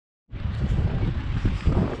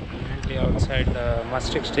outside the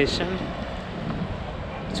Maastricht station.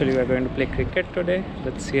 Actually, we are going to play cricket today.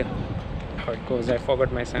 Let's see how it goes. I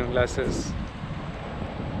forgot my sunglasses.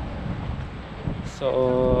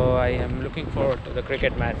 So I am looking forward to the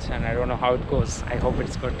cricket match and I don't know how it goes. I hope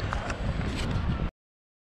it's good.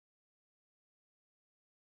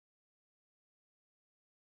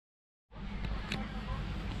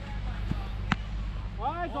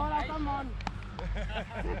 Come on.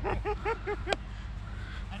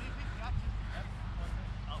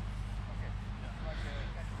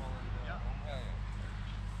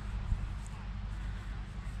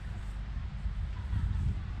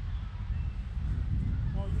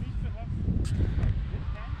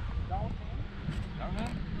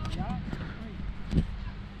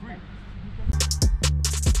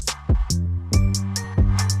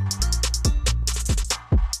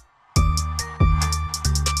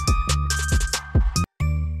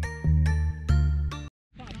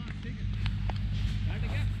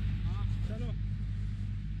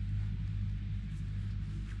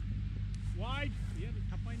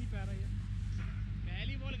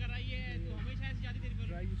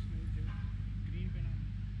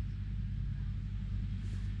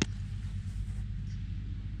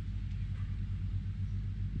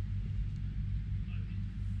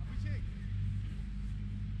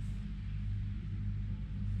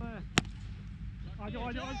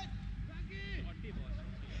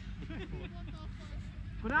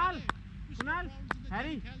 Kunal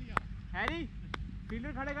Harry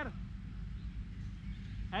fielder खड़े कर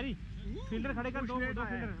Harry fielder खड़े कर दो fielder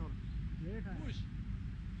late है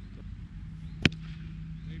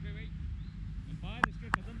भाई umpire इसके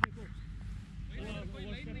कदम देखो कोई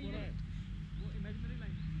लाइन नहीं है वो इमेजिनरी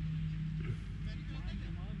लाइन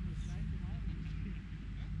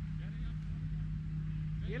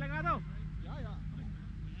ये लगा दो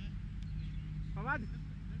फवाद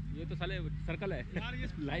ये तो साले सर्कल है यार ये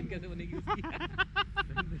लाइन कैसे बनेगी उसकी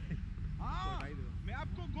हाँ मैं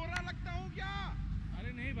आपको गोरा लगता हूँ क्या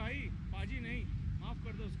अरे नहीं भाई पाजी नहीं माफ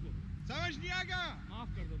कर दो उसको समझ नहीं आ गया माफ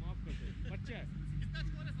कर दो बच्चा है कितना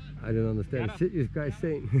स्कोर है sir I don't understand shit this guy's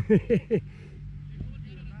saying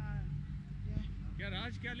क्या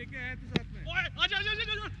राज क्या लेके आया तू साथ में ओए आजा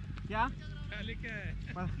क्या लेके आया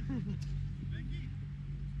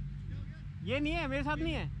ये नहीं है मेरे साथ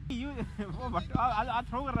नहीं है वो आज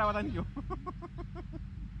थ्रो कर रहा है पता नहीं क्यों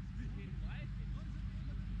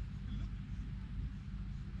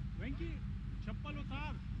वेंकी चप्पल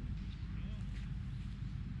उतार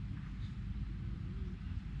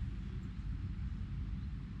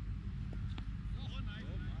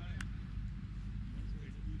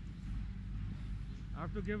I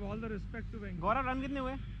have to give all the respect to Venki. Gaurav run कितने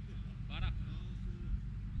हुए 12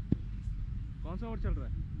 कौन सा ओवर चल रहा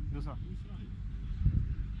है दूसरा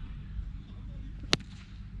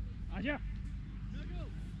आजा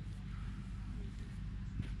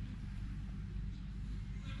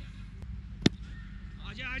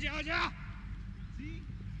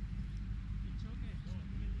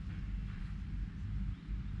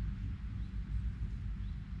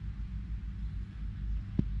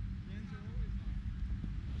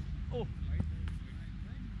Oh.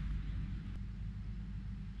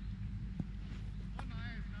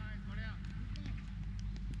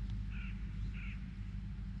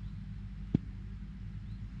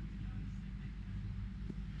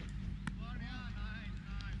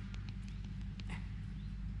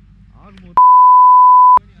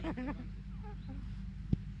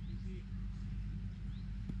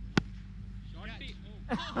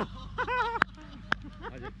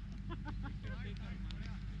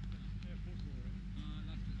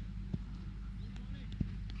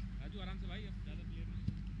 आराम से भाई अब ज्यादा clear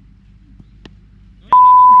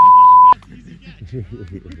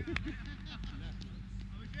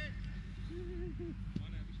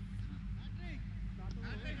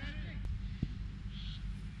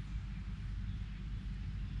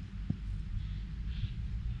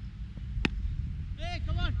Hey,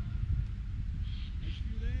 come on. Nice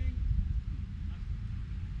shooting.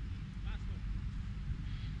 Last one.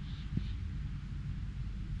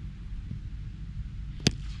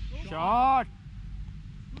 Shot.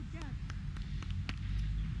 Good catch.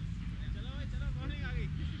 चलो भाई चलो बॉलिंग आ गई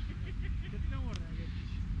कितना मोड़ रहा है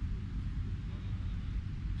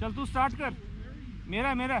चल तू स्टार्ट कर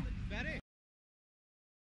मेरा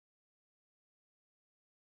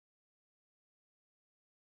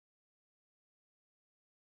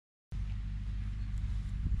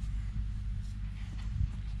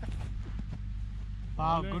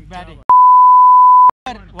Wow, good batting.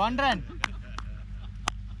 1 run.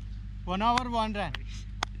 1 hour, 1 run.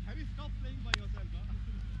 Have you stopped playing by yourself?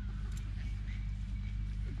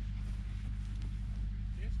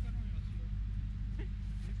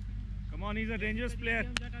 on, he's a dangerous player.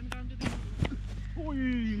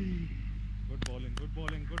 Good bowling, good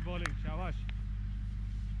bowling, good bowling. Shabash.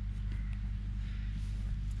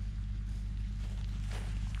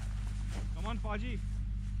 Come on, Faji.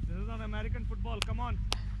 This is not American football. Come on.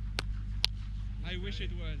 I wish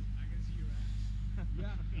it was. I can see your ass.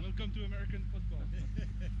 Yeah, welcome to American football.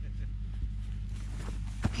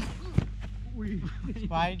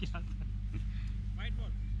 Wide. White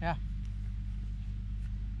ball. Yeah.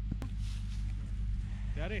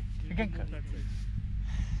 Yare, You can move that side.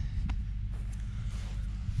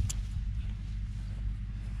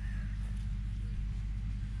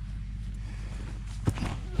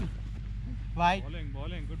 Wide. Bowling,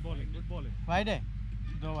 bowling, good bowling, good bowling. Wide है.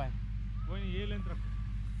 दो wide. कोई नहीं, ये length रखो.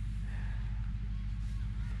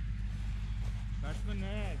 Batsman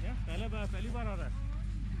है क्या? पहली बार आ रहा है.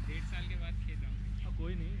 1.5 साल के बाद खेल रहा हूँ. अब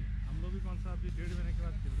कोई नहीं, हम लोग भी कौन सा अभी 1.5 महीने के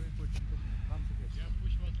बाद खेल रहे हैं. कोई टेंशन नहीं, आराम से खेल. Yeah,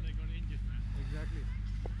 push was like on injured man. Exactly.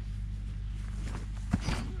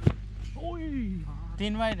 ओए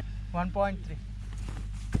 3 wide. 1.3.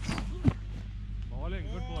 Bowling,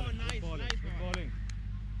 good bowling, nice, good bowling, nice good ball. Bowling.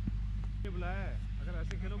 ये बुलाया है, अगर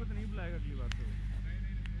ऐसे खेलोगे तो नहीं बुलाएगा अगली बार से.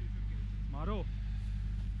 मारो.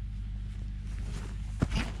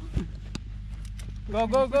 Go,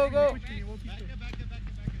 go, go, go. Back.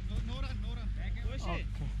 No run. Okay.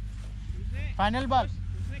 Final ball.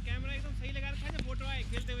 उसने कैमरा एकदम सही लगा रखा है जब फोटो आए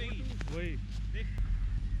खेलते हुए की. वही. देख.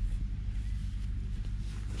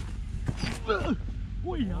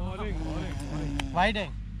 बॉलिंग. Wide है.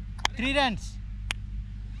 3 runs.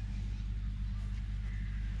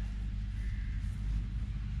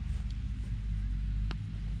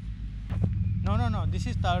 No. This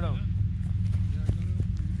is third over.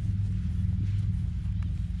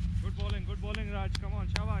 Good bowling, Raj. Come on,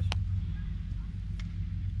 shabash.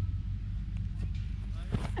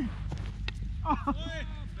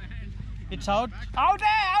 It's out. Out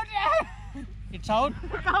there. It's out.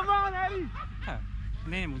 Come on, Harry.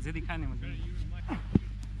 नहीं मुझे दिखाने मुझे.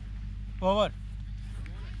 Over.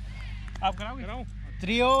 आप कराओगे? कराऊं?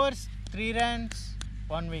 3 overs, 3 runs,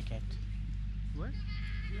 1 wicket. What?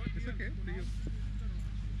 It's okay.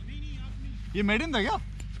 ये मेडिन था क्या?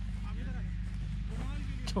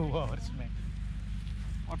 2 overs में.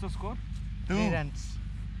 What's the score? 3 runs.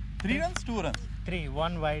 3 runs, 2 runs. 3,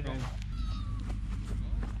 1 wide.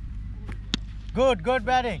 Good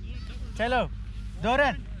batting. Chalo. 2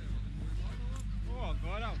 runs. Oh,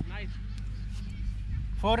 got out. Nice.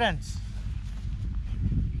 4 runs.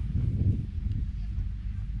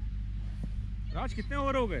 राज कितने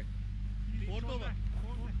ओवर हो गए? 4th over.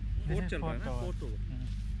 This fourth is चल रहा है ना? 4th over. 4th over.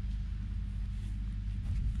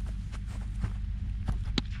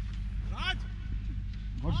 Raj.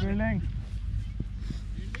 Good fielding.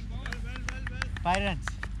 Fielding ball. Well. 5 runs.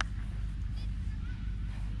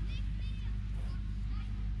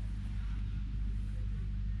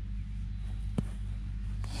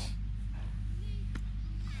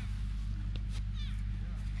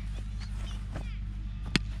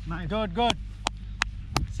 Nice. Good.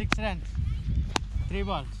 6 runs. 3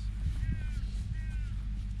 balls.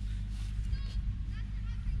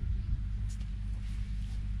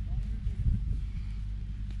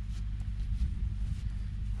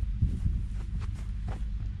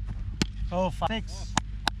 Oh, 6.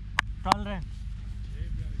 12 runs.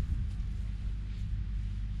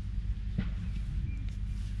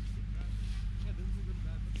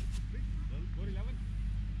 Score 11.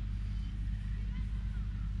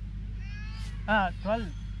 12.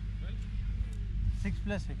 6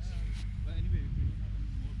 plus 6. But anyway, we need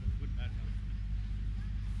more good bat now.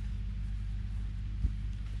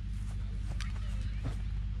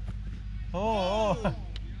 Oh.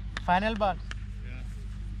 Final ball.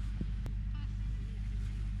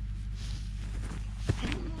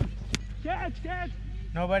 Catch.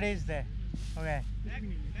 Nobody is there. Okay.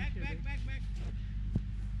 Back.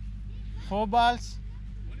 4 balls.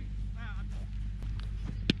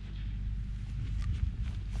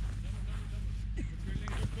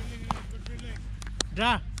 Good fielding.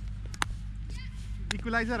 Draw.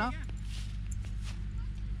 Equalizer, huh?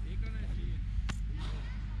 एक run है चाहिए.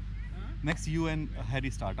 Next you and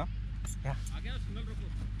Harry start, huh? आ गया single रखो.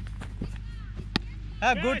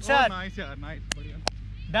 Good shot. Nice, yeah, nice. बढ़िया.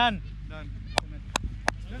 Done. Done.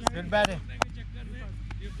 Good batting. चक्कर में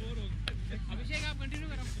ये 4 हो गए. अभिषेक आप कंटिन्यू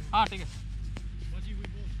करो. हाँ ठीक है. बची हुई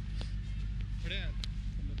बॉल. बढ़िया.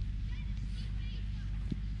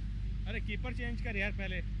 अरे कीपर चेंज कर यार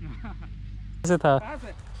पहले. कैसे था? कहाँ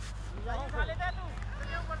से?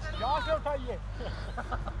 यहाँ से उठाइए.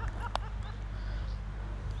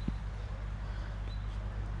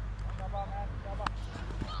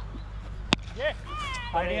 ये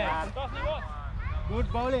Good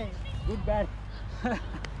bowling. Good bat.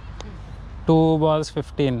 2 balls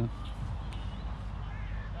 15.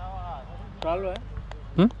 12 है.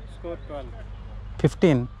 Score 12.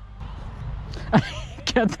 15.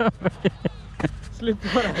 क्या था? Slip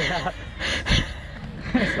हो रहा है यार.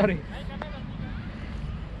 Sorry.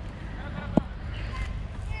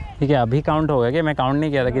 ठीक है, अभी काउंट हो गया कि मैं काउंट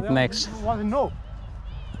नहीं किया था कितना एक्स्ट्रा. No.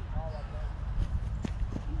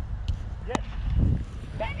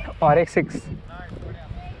 और एक 6.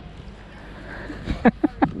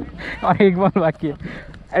 और एक बॉल बाकी है.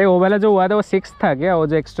 अरे वो वाला जो हुआ था वो 6 था क्या? वो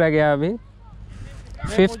जो एक्स्ट्रा गया अभी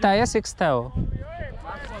 5th था या 6th था? वो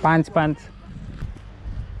 5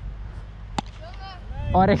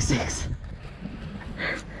 और एक 6.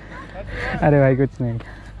 अरे भाई कुछ नहीं.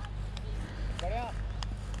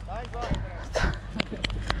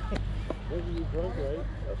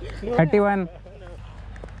 31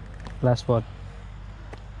 लास्ट बॉल.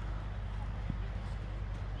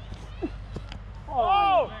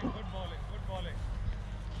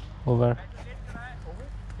 ओवर.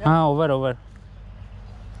 हाँ ओवर.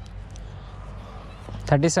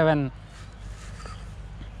 37.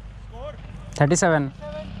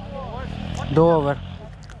 2 ओवर.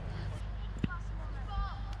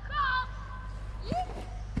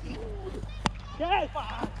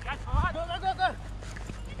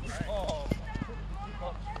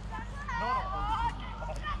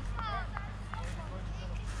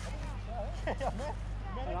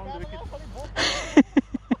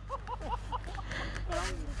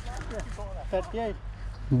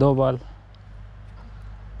 दो बॉल.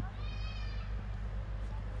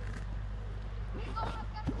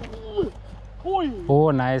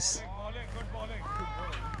 Oh, nice.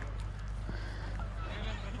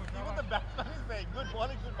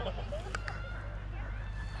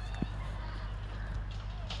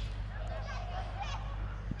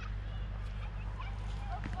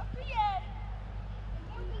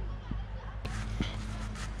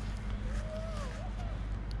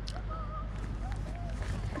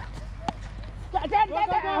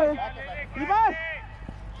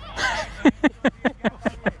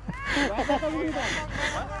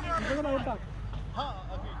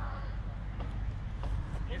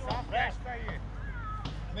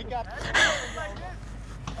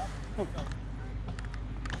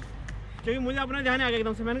 क्योंकि मुझे अपना ध्यान आ गया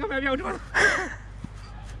एकदम से. मैंने कहा मैं भी आउट मारूं.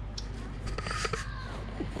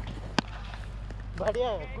 बढ़िया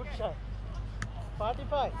है. Good shot.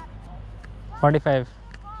 45.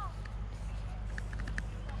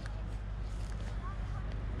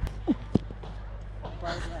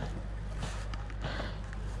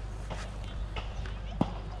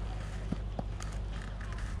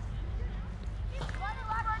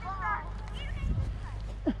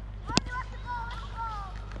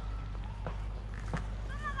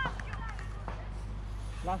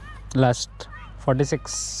 Last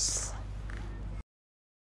 46.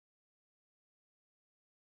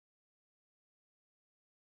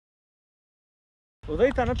 उधर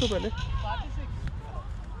ही था ना तू पहले.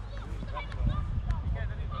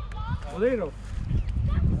 उधर ही रहो.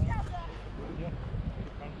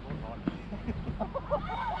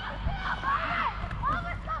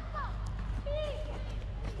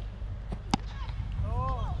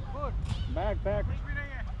 बैक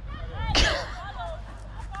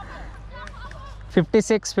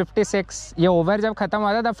 56. ये ओवर जब खत्म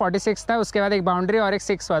हुआ था तब 46 था. उसके बाद एक बाउंड्री और एक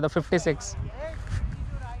 6 हुआ था. 56.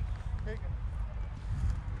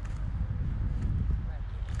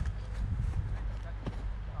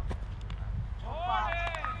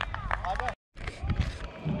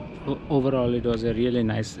 Overall, it was a really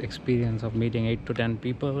nice experience of meeting 8 to 10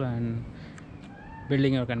 people and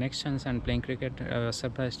building your connections and playing cricket. I was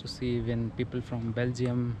surprised to see even people from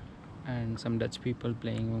Belgium and some Dutch people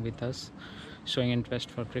playing with us, showing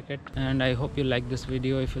interest for cricket. And I hope you like this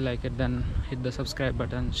video. If you like it, then hit the subscribe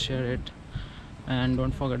button, share it, and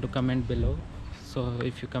don't forget to comment below. So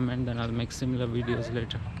if you comment, then I'll make similar videos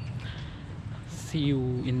later. See you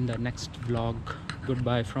in the next vlog.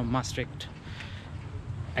 Goodbye from Maastricht.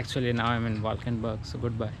 Actually now I'm in Valkenburg, so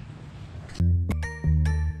goodbye.